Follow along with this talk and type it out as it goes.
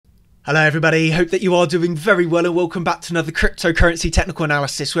Hello everybody, hope that you are doing very well and welcome back to another cryptocurrency technical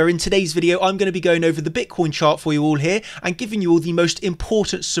analysis, where in today's video I'm going to be going over the Bitcoin chart for you all here and giving you all the most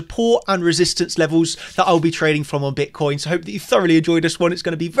important support and resistance levels that I'll be trading from on Bitcoin. So I hope that you thoroughly enjoyed this one. It's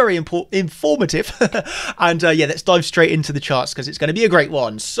going to be very informative and yeah, let's dive straight into the charts because it's going to be a great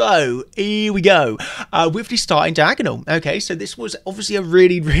one. So here we go with the starting diagonal. Okay, so this was obviously a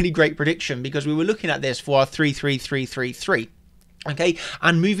really great prediction because we were looking at this for our 33333. Okay,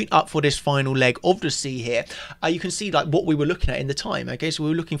 and moving up for this final leg of the C here, you can see like what we were looking at in the time. Okay, so we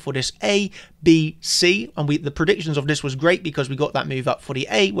were looking for this A, B, C, and the predictions of this was great because we got that move up for the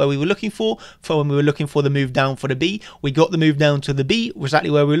A where we were looking for when we were looking for the move down for the B. We got the move down to the B, exactly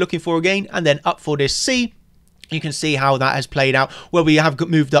where we were looking for again, and then up for this C. You can see how that has played out, where we have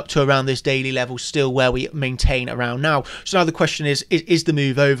moved up to around this daily level still, where we maintain around now. So now the question is the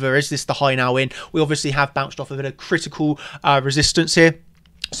move over? Is this the high now in? We obviously have bounced off a bit of critical resistance here.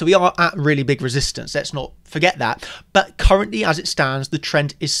 So we are at really big resistance. Let's not forget that. But currently, as it stands, the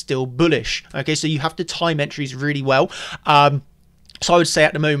trend is still bullish. Okay, so you have to time entries really well. So I would say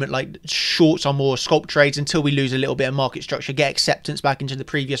at the moment, like shorts are more scalp trades until we lose a little bit of market structure, get acceptance back into the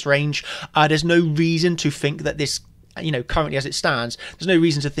previous range. There's no reason to think that this, currently as it stands, there's no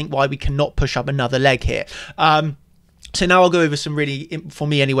reason to think why we cannot push up another leg here. So now I'll go over some really, for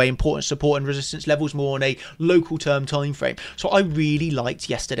me anyway, important support and resistance levels more on a local term time frame. So I really liked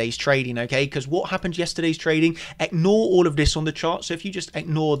yesterday's trading, okay? Because what happened yesterday's trading, ignore all of this on the chart. So if you just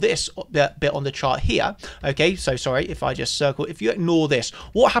ignore this bit on the chart here, okay? So sorry, if I just circle, if you ignore this,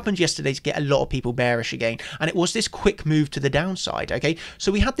 what happened yesterday to get a lot of people bearish again? And it was this quick move to the downside, okay?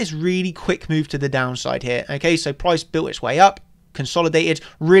 So we had this really quick move to the downside here, okay? So price built its way up, consolidated,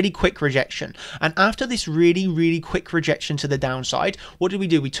 really quick rejection, and after this really quick rejection to the downside, what did?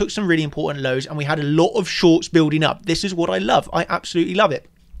 We took some really important lows and we had a lot of shorts building up. This is what I love. I absolutely love it.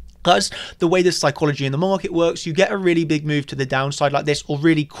 Because the way the psychology in the market works, you get a really big move to the downside like this, or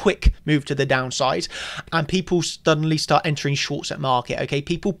really quick move to the downside, and people suddenly start entering shorts at market. Okay,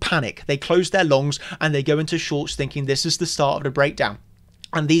 people panic, they close their longs and they go into shorts thinking this is the start of the breakdown.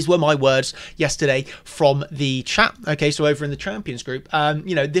 And these were my words yesterday from the chat. Okay, so over in the champions group,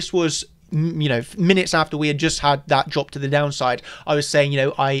 this was, minutes after we had just had that drop to the downside. I was saying,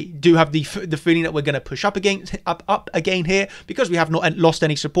 I do have the feeling that we're going to push up again here because we have not lost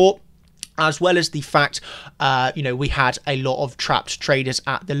any support, as well as the fact, we had a lot of trapped traders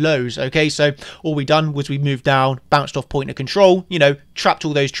at the lows. Okay, so all we done was we moved down, bounced off point of control, trapped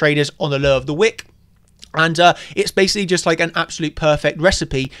all those traders on the low of the wick. And it's basically just like an absolute perfect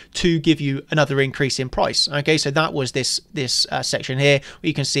recipe to give you another increase in price. Okay, so that was this section here.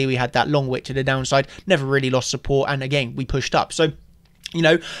 You can see we had that long wick to the downside, never really lost support, and again we pushed up. So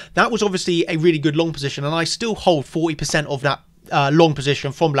that was obviously a really good long position, and I still hold 40% of that long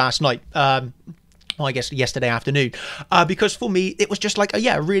position from last night. I guess yesterday afternoon, because for me it was just like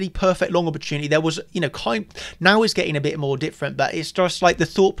a really perfect long opportunity. There was now is getting a bit more different, but it's just like the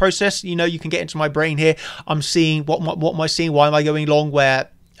thought process. You can get into my brain here. I'm seeing what am I seeing? Why am I going long?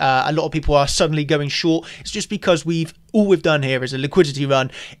 Where a lot of people are suddenly going short. It's just because all we've done here is a liquidity run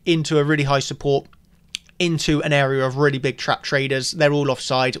into a really high support, into an area of really big trap traders. They're all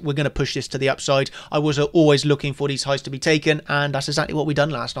offside. We're going to push this to the upside. I was always looking for these highs to be taken, and that's exactly what we done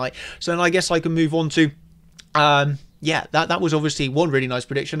last night. So then I guess I can move on to that was obviously one really nice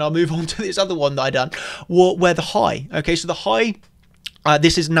prediction. I'll move on to this other one that I done where the high, okay, so the high,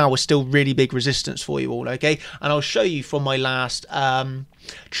 this is now a still really big resistance for you all, okay, and I'll show you from my last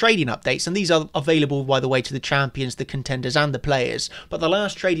trading updates, and these are available by the way to the champions, the contenders and the players. But the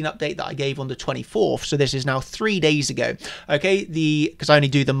last trading update that I gave on the 24th, so this is now 3 days ago, okay, because I only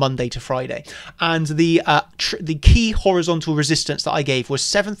do the Monday to Friday, and the key horizontal resistance that I gave was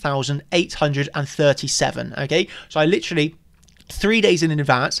 7,837. okay, so I literally 3 days in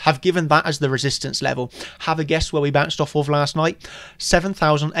advance have given that as the resistance level. Have a guess where we bounced off of last night?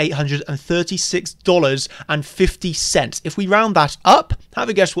 $7,836.50. If we round that up, have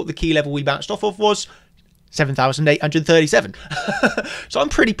a guess what the key level we bounced off of was? 7,837. So I'm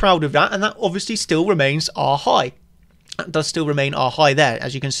pretty proud of that, and that obviously still remains our high. That does still remain our high there,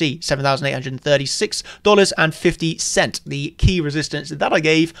 as you can see, $7,836.50. The key resistance that I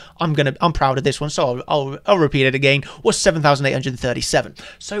gave, I'm proud of this one, so I'll repeat it again, was 7,837.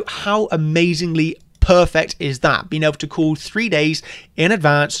 So how amazingly perfect is that? Being able to call 3 days in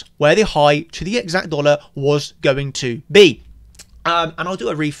advance where the high to the exact dollar was going to be. And I'll do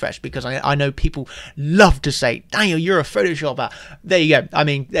a refresh because I know people love to say, Daniel, you're a Photoshopper. There you go. I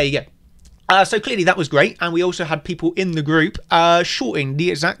mean, there you go. So clearly that was great, and we also had people in the group shorting the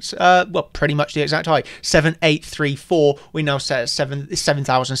exact, well, pretty much the exact high, 7834. We now set at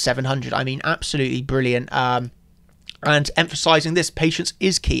 7,700. I mean, absolutely brilliant. And emphasizing this, patience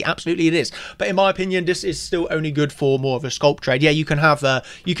is key. Absolutely, it is. But in my opinion, this is still only good for more of a scalp trade. Yeah, you can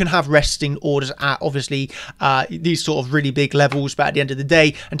have resting orders at obviously these sort of really big levels, but at the end of the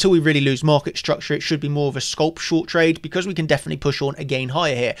day, until we really lose market structure, it should be more of a scalp short trade, because we can definitely push on again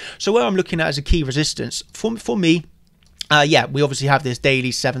higher here. So where I'm looking at as a key resistance for me. Yeah, we obviously have this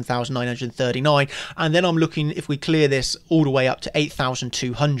daily 7,939, and then I'm looking if we clear this all the way up to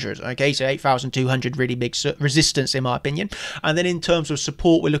 8,200. Okay, so 8,200, really big resistance in my opinion. And then in terms of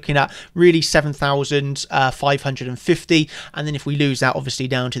support, we're looking at really 7,550, and then if we lose that, obviously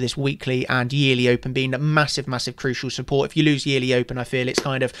down to this weekly and yearly open being a massive crucial support. If you lose yearly open, I feel it's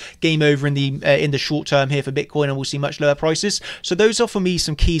kind of game over in the short term here for Bitcoin, and we'll see much lower prices. So those are for me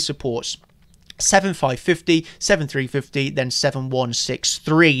some key supports. 7,550, 7,350, then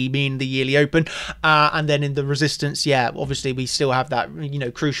 7,163 being the yearly open, and then in the resistance, yeah, obviously we still have that, you know,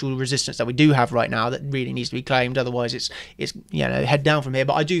 crucial resistance that we do have right now that really needs to be claimed. Otherwise, it's you know, head down from here.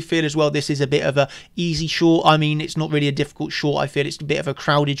 But I do feel as well this is a bit of a easy short. I mean, it's not really a difficult short. I feel it's a bit of a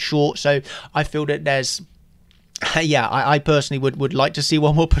crowded short, so I feel that there's. Yeah, I personally would like to see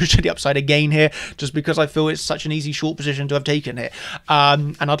one more push to the upside again here, just because I feel it's such an easy short position to have taken here,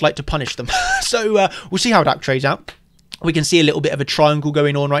 and I'd like to punish them. So we'll see how that trades out. We can see a little bit of a triangle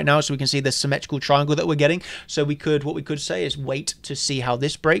going on right now, so we can see the symmetrical triangle that we're getting. So what we could say is wait to see how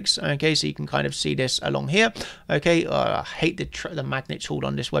this breaks. Okay, so you can kind of see this along here. Okay, I hate the magnet tool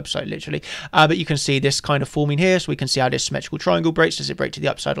on this website, literally. But you can see this kind of forming here, so we can see how this symmetrical triangle breaks. Does it break to the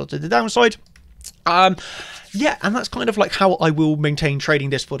upside or to the downside? Yeah, and that's kind of like how I will maintain trading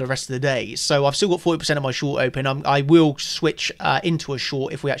this for the rest of the day. So I've still got 40% of my short open. I will switch into a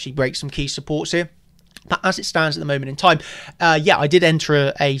short if we actually break some key supports here. But as it stands at the moment in time, yeah, I did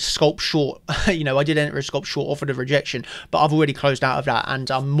enter a scalp short. You know, I did enter a scalp short offered a rejection, but I've already closed out of that, and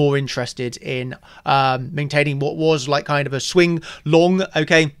I'm more interested in maintaining what was like kind of a swing long,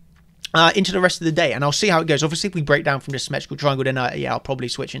 okay, into the rest of the day, and I'll see how it goes. Obviously, if we break down from this symmetrical triangle, then yeah, I'll probably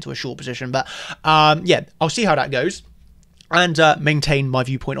switch into a short position. But yeah, I'll see how that goes and maintain my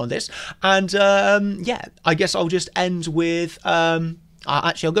viewpoint on this. And yeah, I guess I'll just end with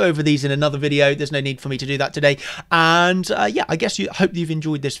actually, I'll go over these in another video. There's no need for me to do that today. And yeah, I guess hope you've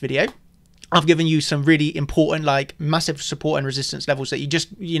enjoyed this video. I've given you some really important, like, massive support and resistance levels that you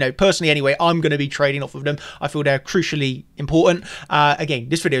just, you know, personally anyway, I'm going to be trading off of them. I feel they're crucially important. Again,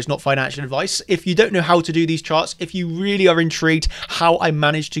 this video is not financial advice. If you don't know how to do these charts, if you really are intrigued how I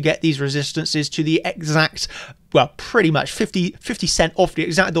managed to get these resistances to the exact, well, pretty much 50 cent off the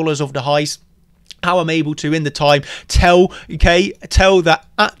exact dollars of the highs, how I'm able to, in the time, tell that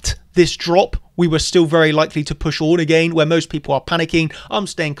at this drop, we were still very likely to push on again, where most people are panicking. I'm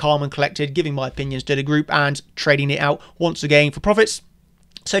staying calm and collected, giving my opinions to the group and trading it out once again for profits.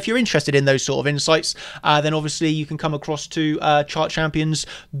 So if you're interested in those sort of insights, then obviously you can come across to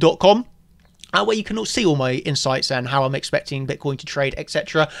chartchampions.com. Where you can see all my insights and how I'm expecting Bitcoin to trade,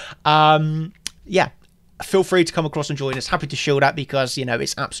 etc. Yeah. Feel free to come across and join us. Happy to show that, because, you know,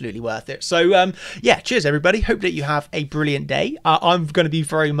 it's absolutely worth it. So, yeah, cheers, everybody. Hope that you have a brilliant day. I'm going to be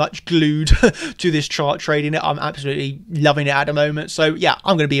very much glued to this chart, trading it. I'm absolutely loving it at the moment. So, yeah,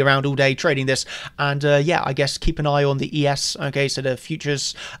 I'm going to be around all day trading this. And, yeah, I guess keep an eye on the ES. Okay, so the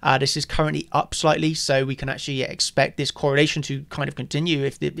futures, this is currently up slightly. So we can actually expect this correlation to kind of continue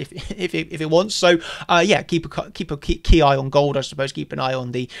if it wants. So, yeah, keep a key eye on gold, I suppose. Keep an eye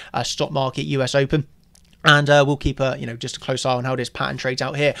on the stock market, US Open. And we'll keep you know, just a close eye on how this pattern trades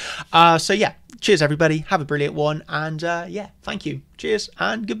out here. So yeah, cheers everybody. Have a brilliant one. And yeah, thank you. Cheers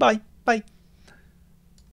and goodbye. Bye.